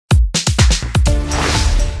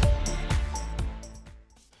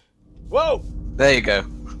Whoa! There you go.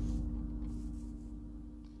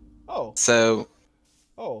 Oh. So,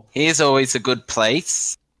 Oh. here's always a good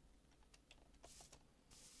place.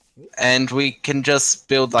 And we can just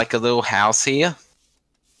build like a little house here.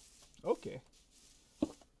 Okay.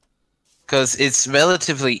 Because it's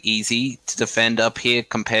relatively easy to defend up here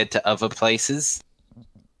compared to other places.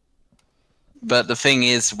 But the thing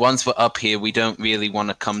is, once we're up here, we don't really want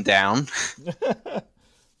to come down.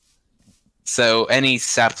 So any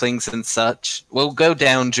saplings and such will go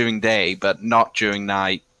down during day, but not during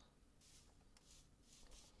night.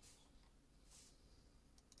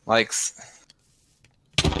 Like,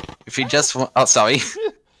 if you just want... Oh, sorry.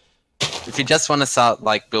 If you just want to start,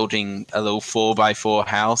 like, building a little 4x4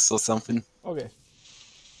 house or something. Okay.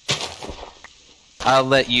 I'll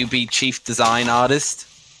let you be chief design artist.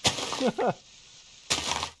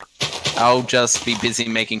 I'll just be busy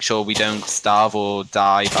making sure we don't starve or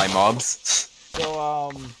die by mobs.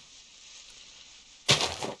 So,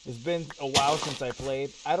 it's been a while since I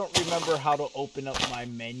played. I don't remember how to open up my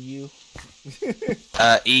menu.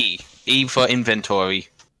 E. E for inventory.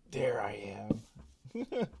 There I am.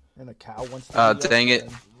 And a cow wants to be dang it.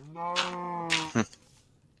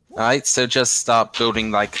 Alright, so just start building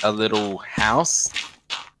like a little house.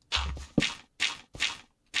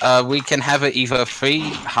 We can have it either 3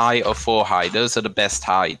 high or 4 high. Those are the best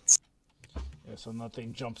heights. Yeah, so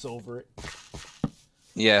nothing jumps over it.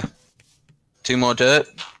 Yeah. 2 more dirt.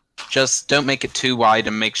 Just don't make it too wide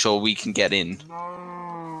and make sure we can get in.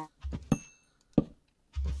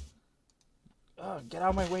 Get out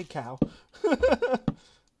of my way, cow.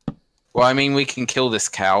 Well, I mean, we can kill this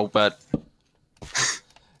cow, but...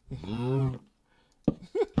 I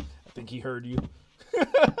think he heard you.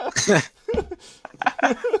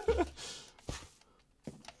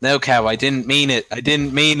 No, cow, I didn't mean it. I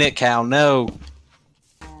didn't mean it, cow, no.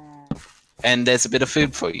 And there's a bit of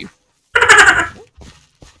food for you.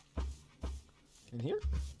 In here?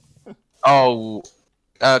 Oh,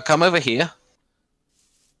 come over here.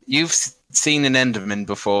 You've seen an Enderman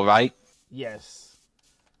before, right? Yes.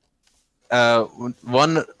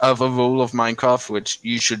 One other rule of Minecraft, which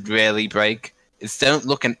you should rarely break, is don't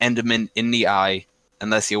look an Enderman in the eye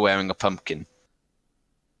unless you're wearing a pumpkin.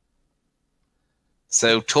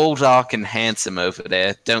 So, tall, dark, and handsome over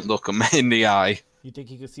there, don't look them in the eye. You think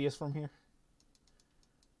he could see us from here?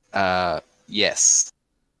 Yes.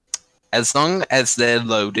 As long as they're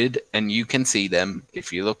loaded and you can see them,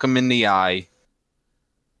 if you look them in the eye,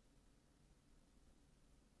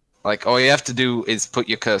 like, all you have to do is put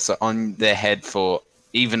your cursor on their head for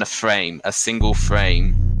even a frame, a single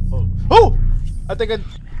frame. Oh! Oh! I think I...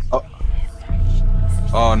 Oh,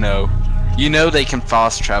 oh no. You know they can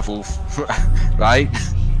fast travel, right?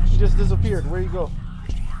 He just disappeared. Where'd he go?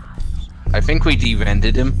 I think we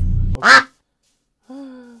de-rendered him. Okay.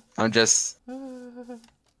 I'm just...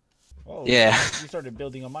 Oh, yeah. You started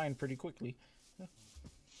building a mine pretty quickly.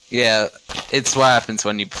 Yeah, it's what happens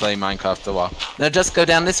when you play Minecraft a while. No, just go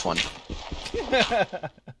down this one.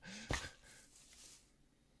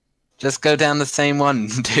 Just go down the same one,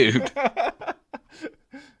 dude.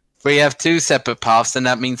 We have 2 separate paths, and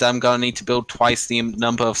that means I'm gonna need to build twice the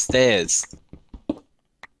number of stairs.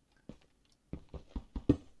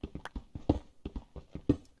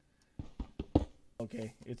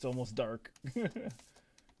 Okay, it's almost dark.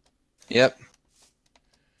 Yep.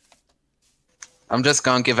 I'm just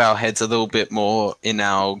gonna give our heads a little bit more in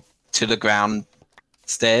our to-the-ground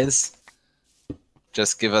stairs.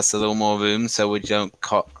 Just give us a little more room so we don't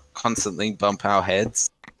constantly bump our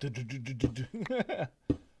heads.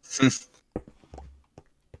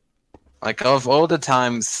 Like, of all the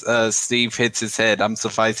times Steve hits his head, I'm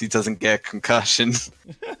surprised he doesn't get a concussion.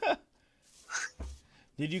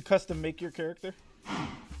 Did you custom make your character?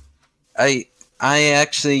 I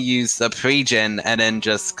actually used a pre-gen and then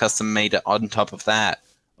just custom made it on top of that.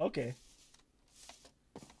 Okay.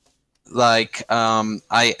 Like,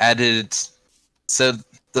 I added... So,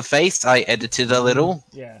 the face I edited a little.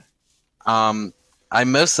 Yeah. I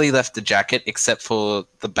mostly left the jacket except for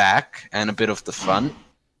the back and a bit of the front.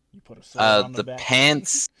 You put a sword on The back.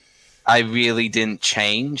 pants I really didn't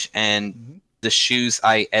change, and the shoes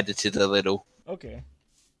I edited a little. Okay.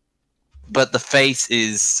 But the face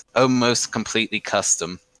is almost completely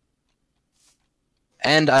custom.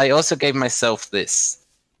 And I also gave myself this.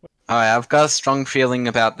 Alright, I've got a strong feeling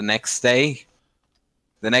about the next day.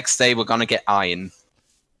 The next day we're gonna get iron.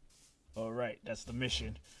 Alright, that's the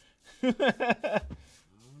mission.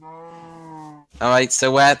 Alright,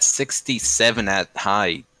 so we're at 67 at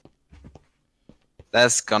height.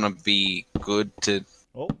 That's gonna be good to...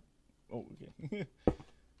 Oh. Oh, okay.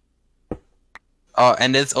 Oh,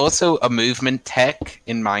 and there's also a movement tech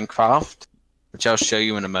in Minecraft, which I'll show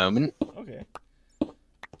you in a moment. Okay.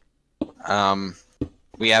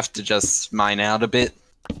 We have to just mine out a bit.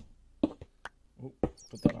 Ooh,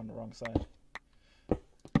 put that on the wrong side.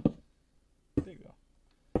 There you go.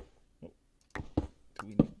 Oh. Do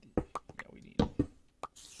we need? Yeah, we need.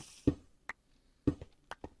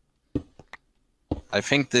 I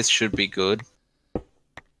think this should be good.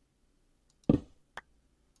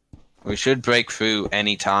 We should break through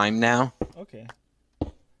any time now. Okay.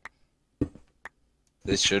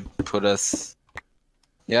 This should put us...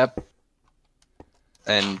 Yep.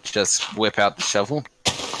 And just whip out the shovel.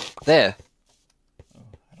 There. Oh,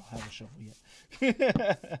 I don't have a shovel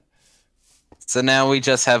yet. So now we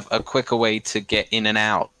just have a quicker way to get in and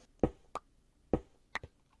out.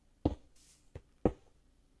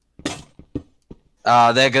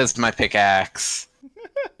 Ah, there goes my pickaxe.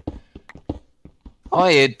 Oh,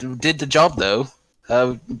 it did the job though.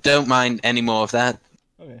 Don't mind any more of that.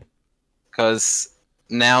 Okay. Because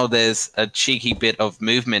now there's a cheeky bit of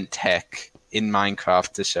movement tech in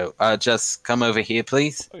Minecraft to show. Just come over here,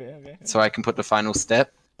 please. Okay. So I can put the final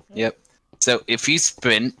step. Yep. So if you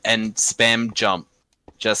sprint and spam jump,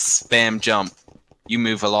 just spam jump, you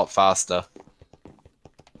move a lot faster.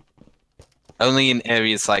 Only in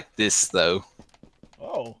areas like this, though.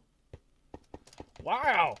 Oh.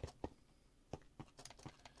 Wow.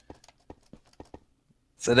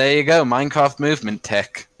 So there you go, Minecraft movement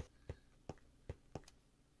tech.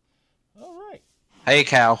 All right. Hey,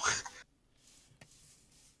 cow.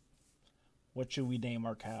 What should we name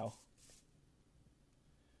our cow?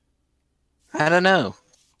 I don't know.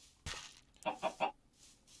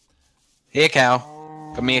 Here,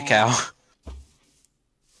 cow. Come here, cow.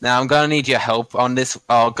 Now I'm gonna need your help on this.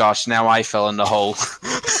 Oh gosh, now I fell in the hole.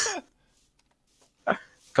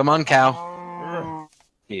 Come on, cow.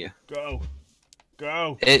 Here. Go.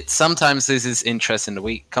 Go. It sometimes loses interest in the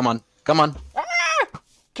wheat. Come on. Come on. Ah!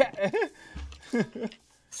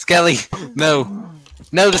 Skelly! No!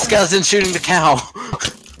 No, the skeleton's shooting the cow!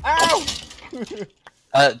 Ow!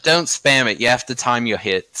 Don't spam it. You have to time your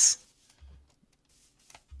hits.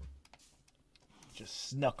 Just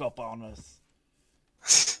snuck up on us.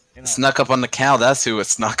 Snuck up on the cow. That's who it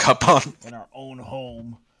snuck up on. In our own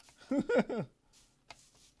home.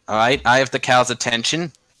 Alright, I have the cow's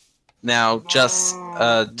attention. Now, just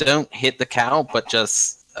don't hit the cow, but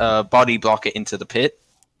just body block it into the pit.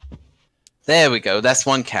 There we go. That's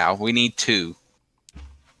one cow. We need two.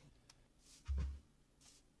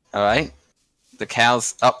 Alright. The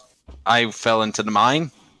cow's up. I fell into the mine.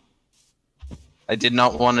 I did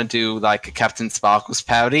not want to do like a Captain Sparkles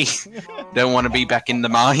parody. Don't want to be back in the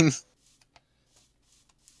mine.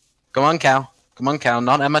 Come on, cow. Come on, cow.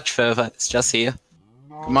 Not that much further. It's just here.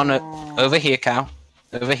 Come on, over here, cow.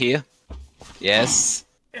 Over here. Yes.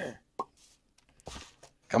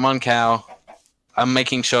 Come on, cow. I'm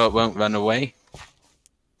making sure it won't run away.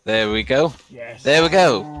 There we go. Yes. There we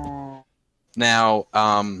go. Now,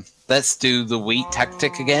 let's do the wheat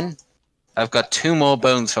tactic again. I've got 2 more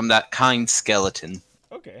bones from that kind skeleton.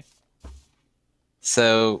 Okay.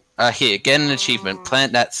 So, here, get an achievement.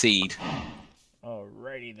 Plant that seed.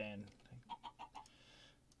 Alrighty then.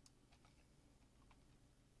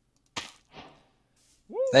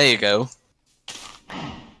 There you go.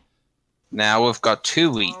 Now we've got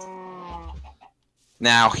 2 wheat.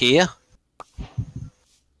 Now here,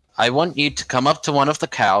 I want you to come up to one of the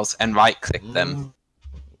cows and right-click them.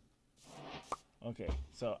 Okay,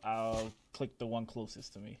 so I'll click the one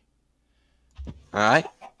closest to me. Alright?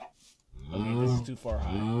 Okay, this is too far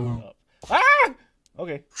high. Up. Ah!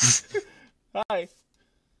 Okay. Hi.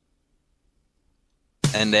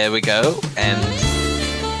 And there we go. And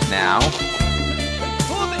now...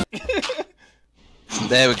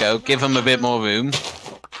 There we go. Give them a bit more room.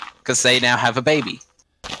 Because they now have a baby.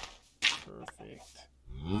 Perfect.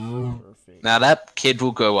 Perfect. Now that kid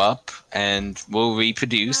will grow up and will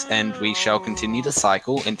reproduce, and we shall continue the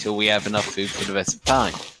cycle until we have enough food for the rest of the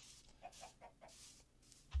time.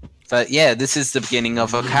 But yeah, this is the beginning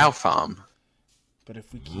of a cow farm. But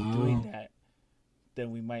if we keep doing that,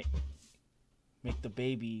 then we might make the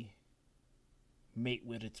baby mate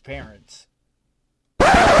with its parents.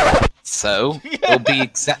 So it'll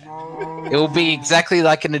be exactly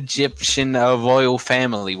like an Egyptian royal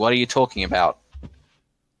family. What are you talking about?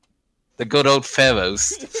 The good old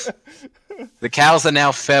pharaohs. The cows are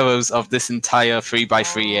now pharaohs of this entire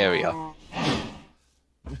 3x3 area.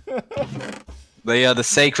 They are the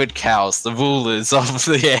sacred cows, the rulers of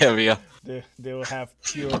the area. They will have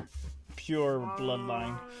pure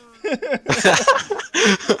bloodline.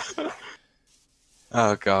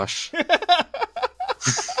 Oh gosh.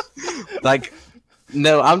 Like,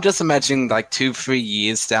 No, I'm just imagining like 2-3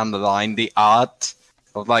 years down the line, the art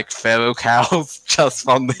of like feral cows just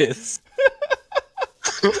from this.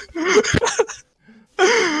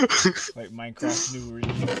 Like Minecraft new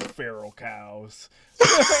release, feral cows.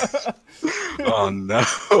 Oh no.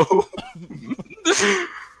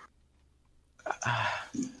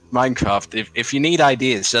 Minecraft, if you need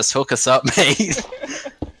ideas, just hook us up, mate.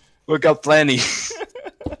 We've got plenty.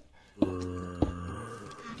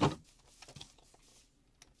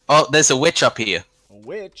 Oh, there's a witch up here. A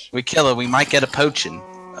witch? We kill her, we might get a potion.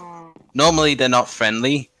 Normally they're not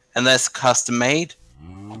friendly, unless custom made.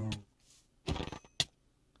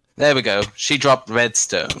 There we go. She dropped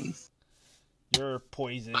redstone. You're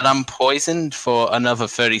poisoned. But I'm poisoned for another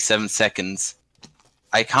 37 seconds.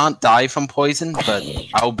 I can't die from poison, but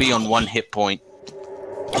I'll be on 1 hit point.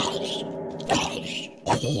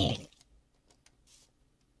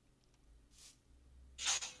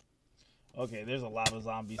 Okay, there's a lot of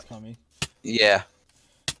zombies coming. Yeah.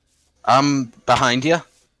 I'm behind you.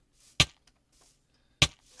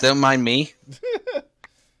 Don't mind me.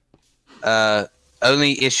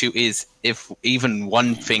 Only issue is if even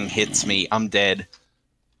one thing hits me, I'm dead.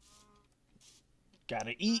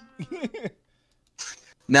 Gotta eat.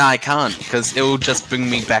 No, I can't, because it will just bring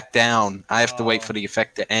me back down. I have to wait for the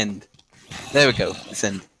effect to end. There we go. It's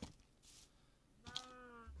in.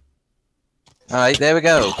 Alright, there we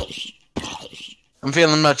go. I'm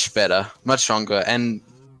feeling much better, much stronger, and...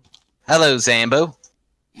 Hello, Zambo.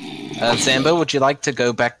 Zambo, would you like to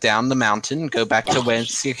go back down the mountain? Go back to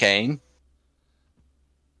whence you came?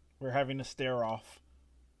 We're having a stare off.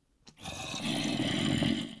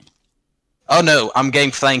 Oh no, I'm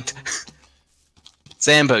getting flanked.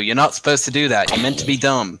 Zambo, you're not supposed to do that. You're meant to be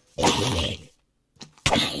dumb.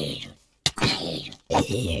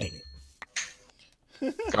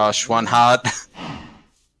 Gosh, one heart.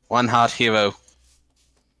 One heart hero.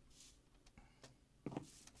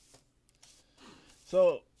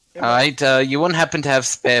 So... Alright, you wouldn't happen to have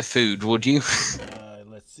spare food, would you?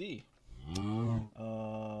 Let's see.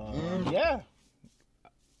 Yeah.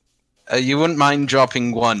 You wouldn't mind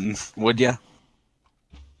dropping 1, would you?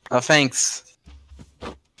 Oh, thanks.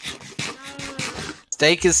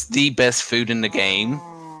 Steak is the best food in the game,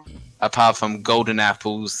 apart from golden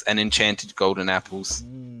apples and enchanted golden apples.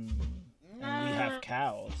 And we have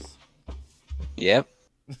cows. Yep.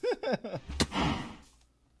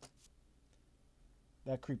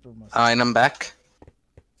 That creeper must... Alright, I'm back.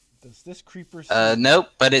 Does this creeper... see... Nope,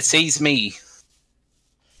 but it sees me.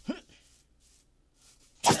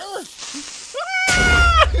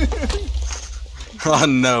 Oh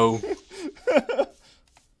no.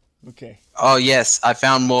 Okay. Oh yes, I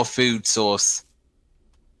found more food source.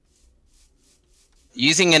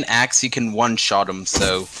 Using an axe, you can one-shot them,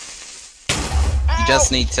 so... You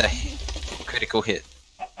just need to... Critical hit.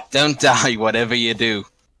 Don't die, whatever you do.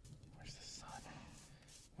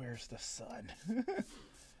 Where's the sun?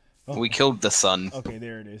 We killed the sun. Okay,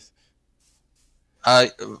 there it is.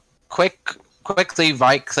 Quickly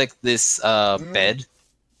right-click this, bed.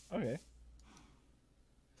 Okay.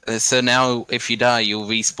 So now, if you die, you'll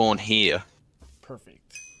respawn here.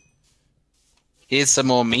 Perfect. Here's some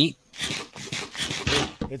more meat.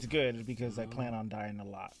 It's good because I plan on dying a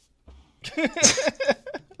lot.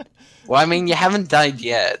 Well, I mean, you haven't died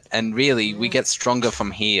yet, and really, we get stronger from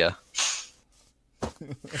here.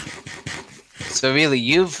 So really,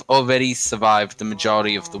 you've already survived the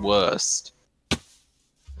majority of the worst.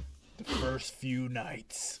 The first few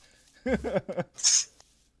nights.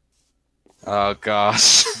 Oh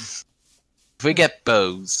gosh. If we get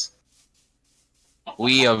bows,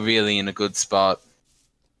 we are really in a good spot.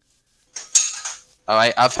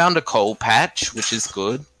 Alright, I found a coal patch, which is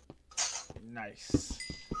good. Nice.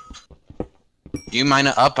 You mine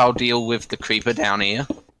it up, I'll deal with the creeper down here.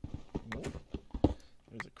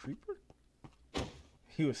 There's a creeper?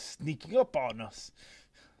 He was sneaking up on us.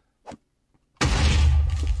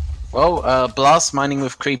 Well, blast mining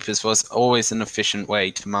with creepers was always an efficient way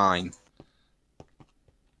to mine.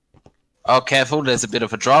 Oh, careful, there's a bit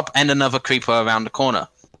of a drop, and another creeper around the corner.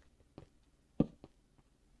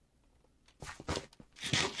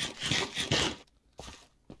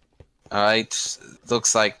 Alright,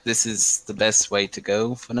 looks like this is the best way to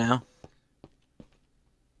go for now.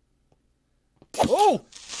 Oh!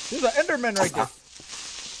 There's an Enderman right there.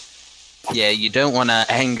 Yeah, you don't want to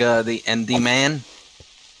anger the Enderman.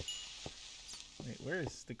 Wait, where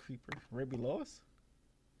is the creeper? Right below us?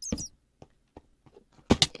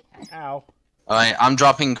 Ow. Alright, I'm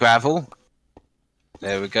dropping gravel.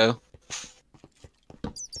 There we go.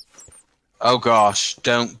 Oh gosh,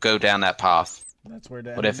 don't go down that path. That's where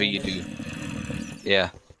the Whatever Enderman you is. do. Yeah.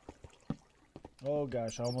 Oh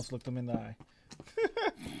gosh, I almost looked him in the eye.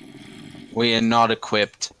 We are not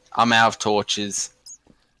equipped. I'm out of torches.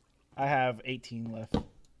 I have 18 left.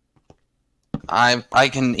 I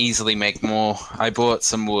can easily make more. I bought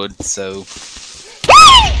some wood, so...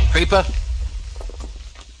 Creeper!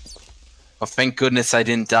 Oh, thank goodness I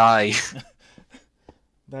didn't die.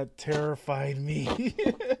 That terrified me.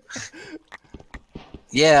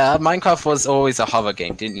 Yeah, Minecraft was always a hover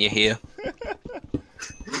game, didn't you hear?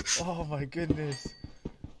 Oh my goodness.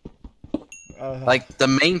 Like, the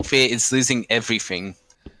main fear is losing everything.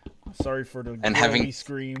 Sorry for the and having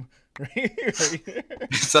scream.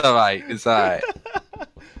 It's alright, it's alright.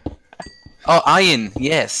 Oh, iron,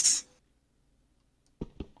 yes.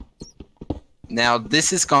 Now,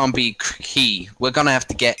 this is gonna be key. We're gonna have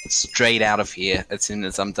to get straight out of here as soon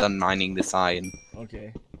as I'm done mining this iron.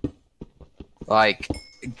 Okay. Like,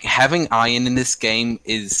 having iron in this game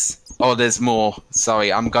is... Oh, there's more.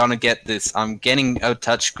 Sorry, I'm gonna get this. I'm getting a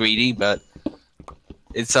touch greedy, but...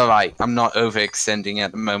 It's alright. I'm not overextending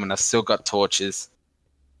at the moment. I've still got torches.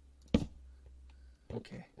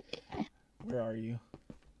 Okay. Where are you?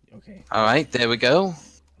 Okay. Alright, there we go.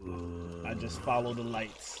 I just follow the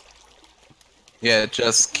lights. Yeah,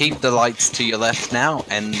 just keep the lights to your left now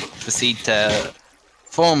and proceed to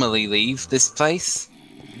formally leave this place.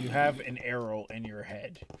 You have an arrow in your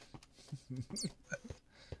head.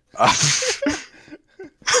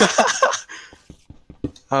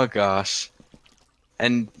 Oh gosh.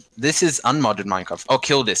 And this is unmodded Minecraft. Oh,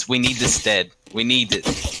 kill this. We need this dead. We need it.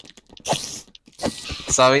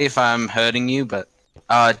 Sorry if I'm hurting you, but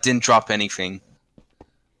it didn't drop anything.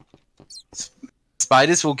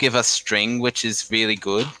 Spiders will give us string, which is really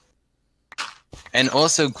good. And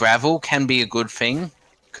also gravel can be a good thing,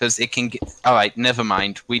 because it can get... Alright, never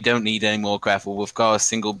mind. We don't need any more gravel. We've got a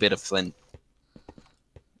single bit of flint.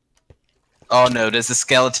 Oh no, there's a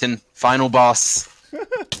skeleton. Final boss.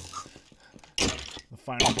 The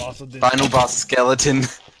final boss of this. Final boss skeleton.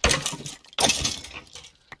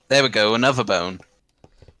 There we go, another bone.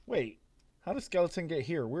 Wait, how did skeleton get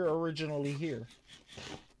here? We're originally here.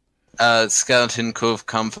 Skeleton could have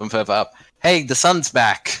come from further up. Hey, the sun's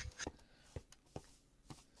back.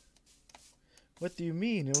 What do you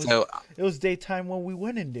mean? It was daytime when we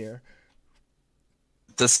went in there.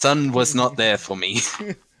 The sun was not there for me.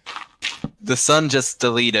 The sun just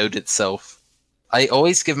deleted itself. I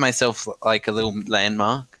always give myself like a little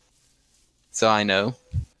landmark, so I know.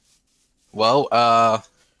 Well, I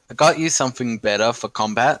got you something better for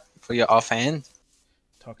combat for your offhand.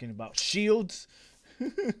 Talking about shields.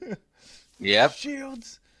 Yep.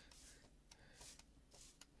 Shields.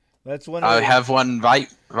 That's one. I have one right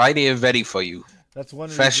here ready for you. That's one.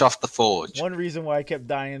 Fresh off the forge. One reason why I kept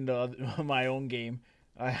dying to my own game.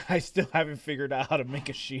 I still haven't figured out how to make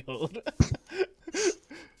a shield.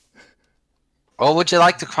 Or would you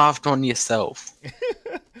like to craft one yourself?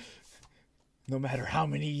 No matter how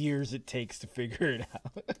many years it takes to figure it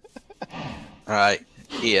out. Alright,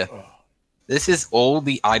 here. This is all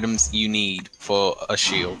the items you need for a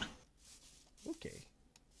shield. Okay.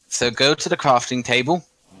 So go to the crafting table.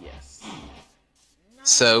 Yes.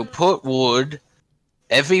 So put wood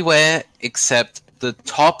everywhere except the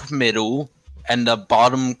top, middle, and the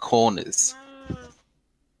bottom corners.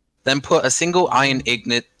 Then put a single iron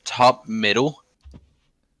ingot top, middle.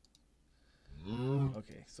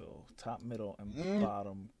 Okay, so top, middle, and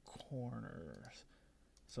bottom corners.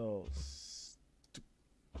 So,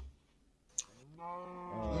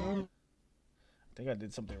 I think I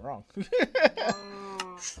did something wrong. I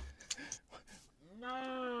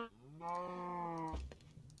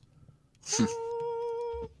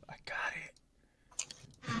got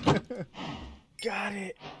it. Got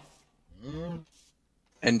it.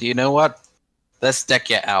 And you know what? Let's deck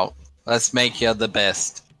you out. Let's make you the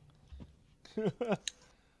best.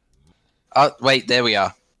 Oh, wait, there we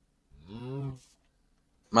are.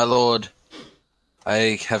 My lord,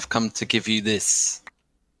 I have come to give you this.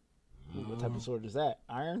 What type of sword is that?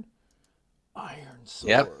 Iron? Iron sword.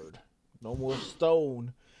 Yep. No more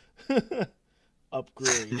stone.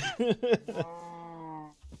 Upgrade.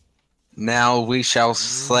 Now we shall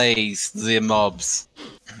slay the mobs.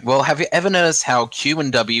 Well, have you ever noticed how Q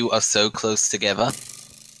and W are so close together?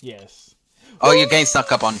 Yes. Oh, you're getting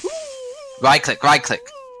stuck up on... Right click, right click.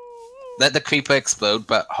 Let the creeper explode,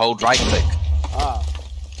 but hold right click. Ah.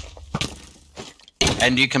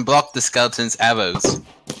 And you can block the skeleton's arrows.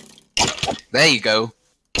 There you go.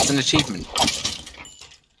 It's an achievement.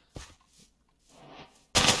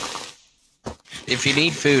 If you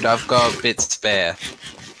need food, I've got a bit spare.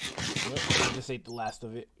 I just ate the last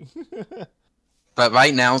of it. But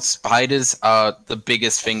right now, spiders are the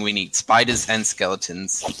biggest thing we need. Spiders and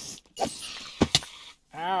skeletons.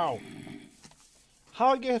 Ow.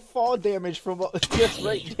 How I get fall damage from just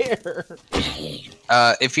right there?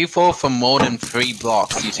 If you fall for more than 3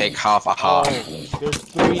 blocks, you take half a heart. Oh, there's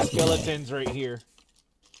 3 skeletons right here.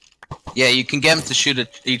 Yeah, you can get them to shoot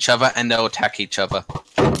at each other and they'll attack each other.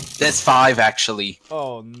 There's 5 actually.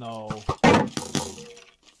 Oh no.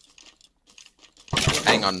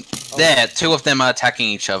 Hang on. There, 2 of them are attacking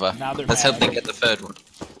each other. Now they're Let's mad. hope they get the 3rd one.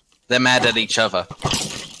 They're mad at each other.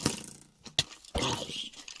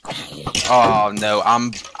 Oh no,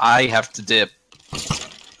 I have to dip.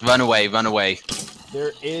 Run away, run away.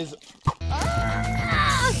 There is...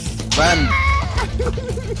 Run!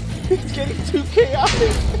 It's getting too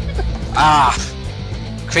chaotic. Ah!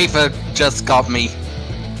 Creeper just got me.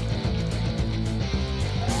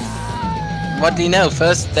 What do you know?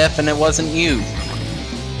 First death and it wasn't you.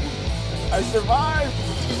 I survived.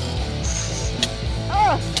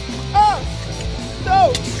 Ah! Ah!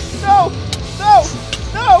 No! No! No!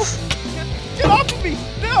 No! Get off of me!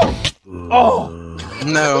 No! Oh!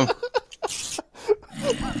 No.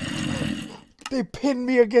 They pinned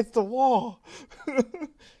me against the wall.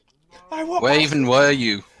 I want Where even were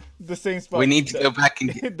you? the same spot. We need to go back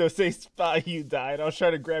and get... the same spot you died. I was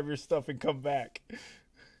trying to grab your stuff and come back.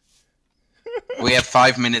 We have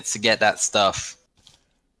 5 minutes to get that stuff.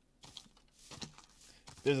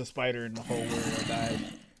 There's a spider in the hole where I died.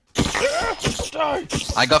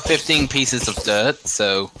 I got 15 pieces of dirt,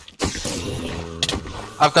 so...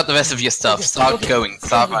 I've got the rest of your stuff. Start going.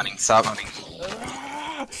 Start running. Start running.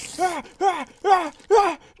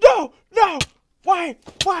 No! No! Why?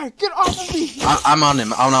 Why? Get off of me! I'm on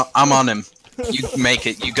him. I'm on him. You make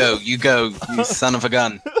it. You go. You go. You son of a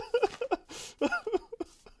gun.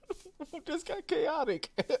 Just got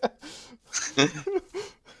chaotic.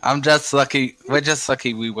 I'm just lucky. We're just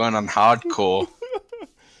lucky we weren't on hardcore.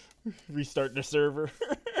 Restart the server.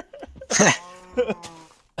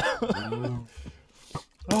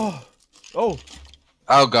 Oh. Oh.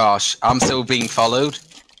 Oh gosh. I'm still being followed.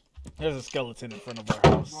 There's a skeleton in front of our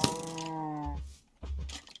house.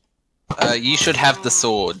 You should have the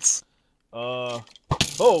swords. Oh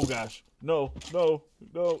gosh. No, no,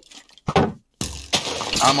 no.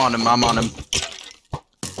 I'm on him. I'm on him.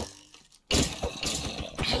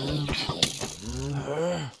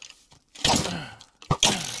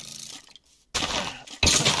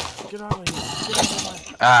 Get out of here. Get out of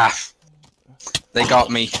my... Ah. They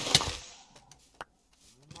got me.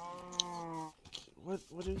 What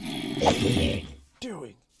are you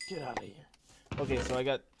doing? Get out of here. Okay, so I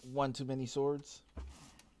got one too many swords.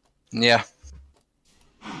 Yeah.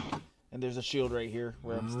 And there's a shield right here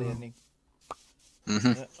where I'm standing.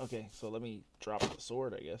 Mm-hmm. Okay, so let me drop the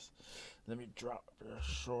sword, I guess. Let me drop the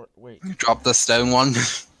sword. Wait. Drop the stone one.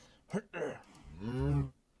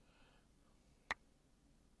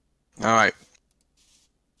 Alright.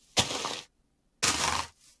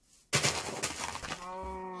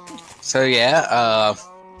 So yeah,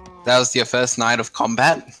 that was your first night of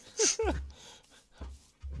combat?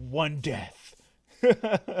 One death.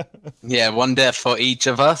 Yeah, 1 death for each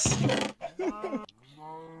of us.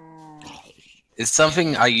 It's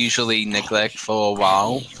something I usually neglect for a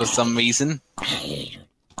while, for some reason.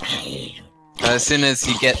 As soon as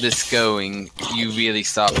you get this going, you really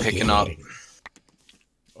start picking up.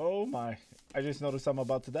 Oh my. I just noticed I'm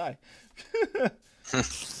about to die.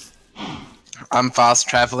 I'm fast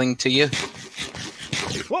traveling to you.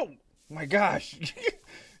 Whoa! My gosh.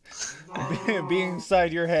 Being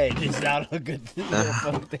inside your head is not a good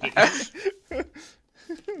fun thing.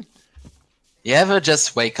 You ever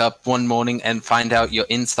just wake up one morning and find out you're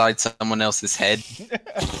inside someone else's head?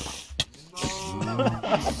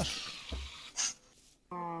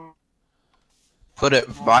 Put it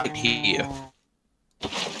right here.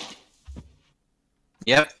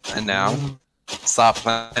 Yep, and now start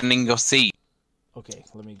planting your seed. Okay,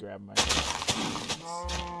 let me grab my...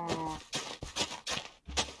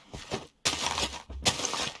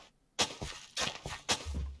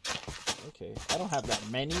 Okay, I don't have that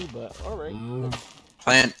many, but alright.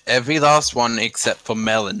 Plant every last one except for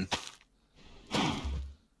melon.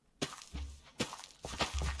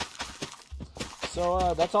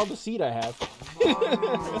 So, that's all the seed I have.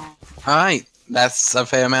 Alright, that's a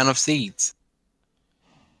fair amount of seeds.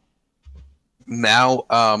 Now,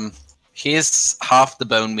 here's half the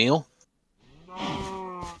bone meal.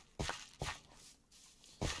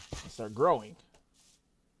 Start growing.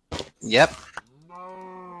 Yep.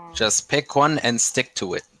 Just pick one and stick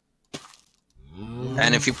to it.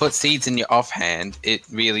 And if you put seeds in your offhand, it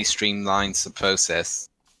really streamlines the process.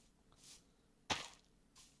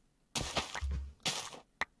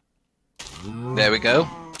 There we go.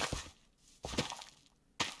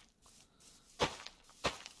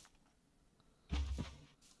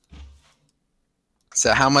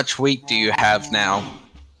 So how much wheat do you have now?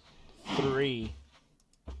 3.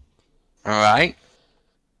 Alright.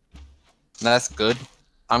 That's good.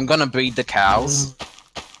 I'm gonna breed the cows.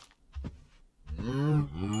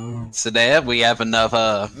 So there, we have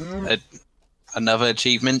another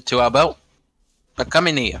achievement to our belt. But come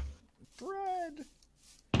in here. Bread.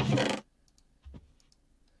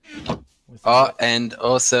 Oh, and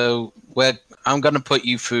also, I'm gonna put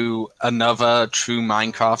you through another true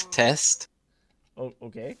Minecraft test. Oh,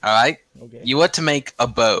 okay. Alright? Okay. You are to make a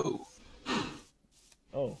bow.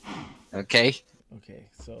 Oh. Okay? Okay,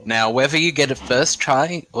 so... Now, whether you get it first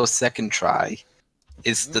try or second try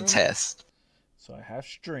is the test. So I have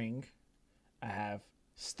string. I have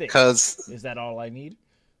sticks. 'Cause... Is that all I need?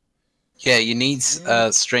 Yeah, you need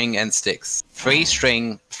string and sticks. 3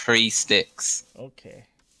 string, 3 sticks. Okay.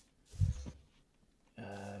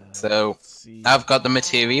 So, see. I've got the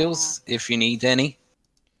materials, if you need any.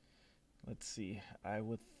 Let's see. I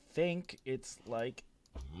would think it's like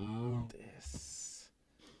this.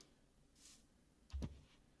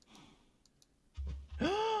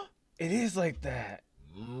 It is like that.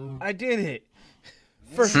 I did it.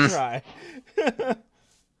 First try.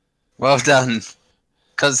 Well done.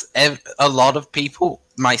 Because a lot of people,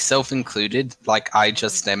 myself included, like I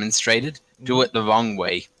just demonstrated, do it the wrong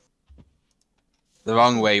way. The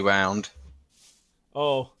wrong way round.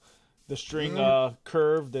 Oh, the string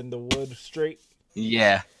curved and the wood straight.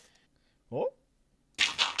 Yeah. Oh.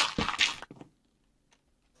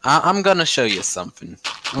 I'm gonna show you something.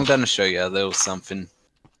 I'm gonna show you a little something.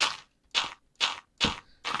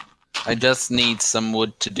 I just need some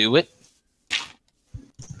wood to do it.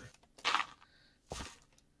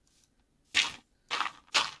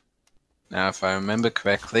 Now, if I remember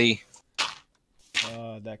correctly...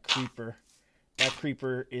 That creeper. That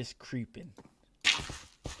creeper is creeping.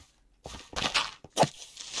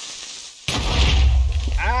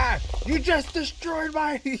 Ah! You just destroyed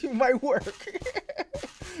my work!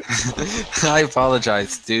 I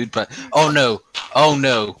apologize, dude, but... Oh no! Oh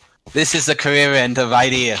no! This is a career ender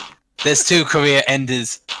right here. There's 2 career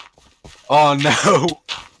enders. Oh no!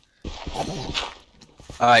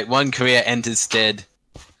 Alright, 1 career ender's dead.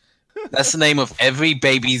 That's the name of every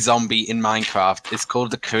baby zombie in Minecraft. It's called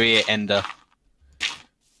the career ender.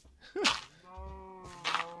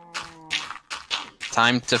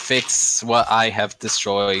 Time to fix what I have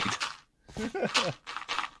destroyed.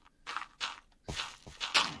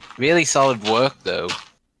 Really solid work, though.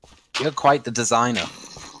 You're quite the designer.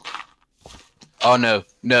 Oh no,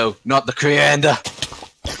 no, not the career ender!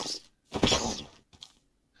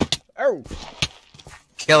 Oh!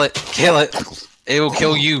 Kill it, kill it! It will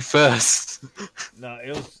kill you first. No,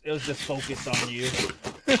 it was just focused on you.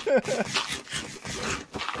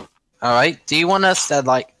 Alright, do you want us to,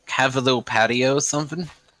 like, have a little patio or something?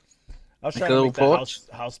 I was Like trying a to little make porch?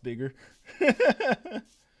 the house bigger.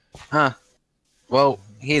 Huh. Well,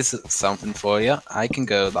 here's something for you. I can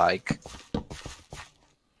go, like...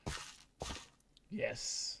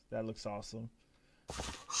 Yes, that looks awesome.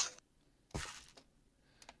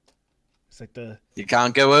 It's like the... You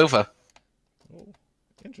can't go over. Oh,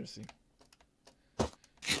 interesting.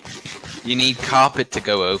 You need carpet to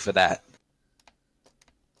go over that.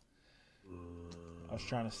 I was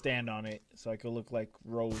trying to stand on it so I could look like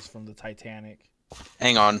Rose from the Titanic.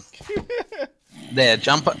 Hang on. There,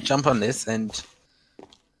 jump on this and...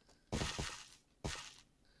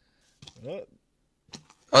 Oh,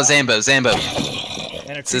 Zambo.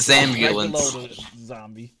 And It's a Zambulance. right below the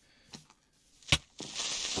zombie.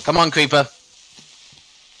 Come on, creeper.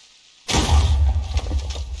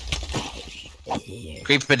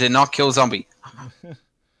 Creeper did not kill zombie.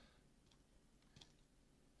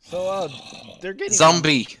 So they're getting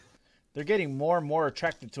Zombie. They're getting more and more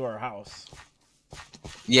attracted to our house.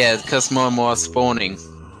 Yeah, because more and more are spawning.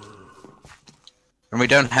 And we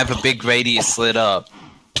don't have a big radius lit up.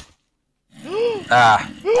 Ah.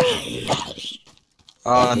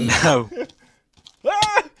 Oh no.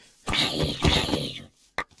 Ah!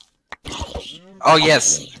 Oh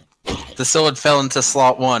yes. The sword fell into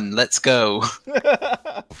slot 1. Let's go.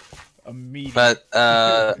 Immediate. But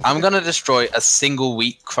I'm gonna destroy a single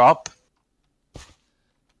wheat crop.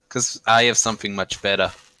 Because I have something much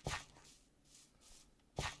better.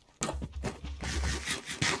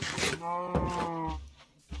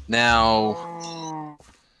 Now,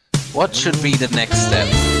 what should be the next step?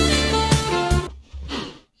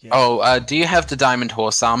 Yeah. Oh, do you have the diamond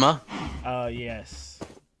horse armor? Yes.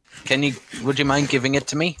 Would you mind giving it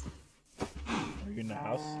to me? Are you in the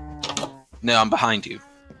house? No, I'm behind you.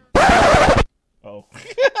 Oh.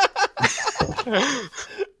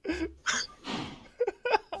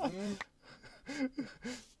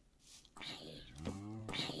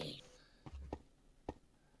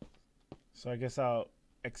 So I guess I'll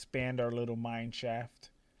expand our little mine shaft.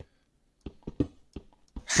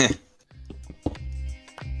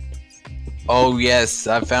 Oh yes,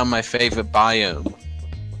 I found my favorite biome.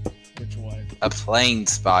 Which one? A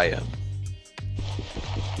plains biome.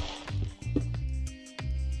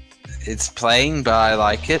 It's plain, but I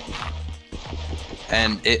like it.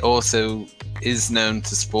 And it also is known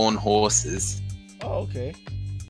to spawn horses. Oh, okay.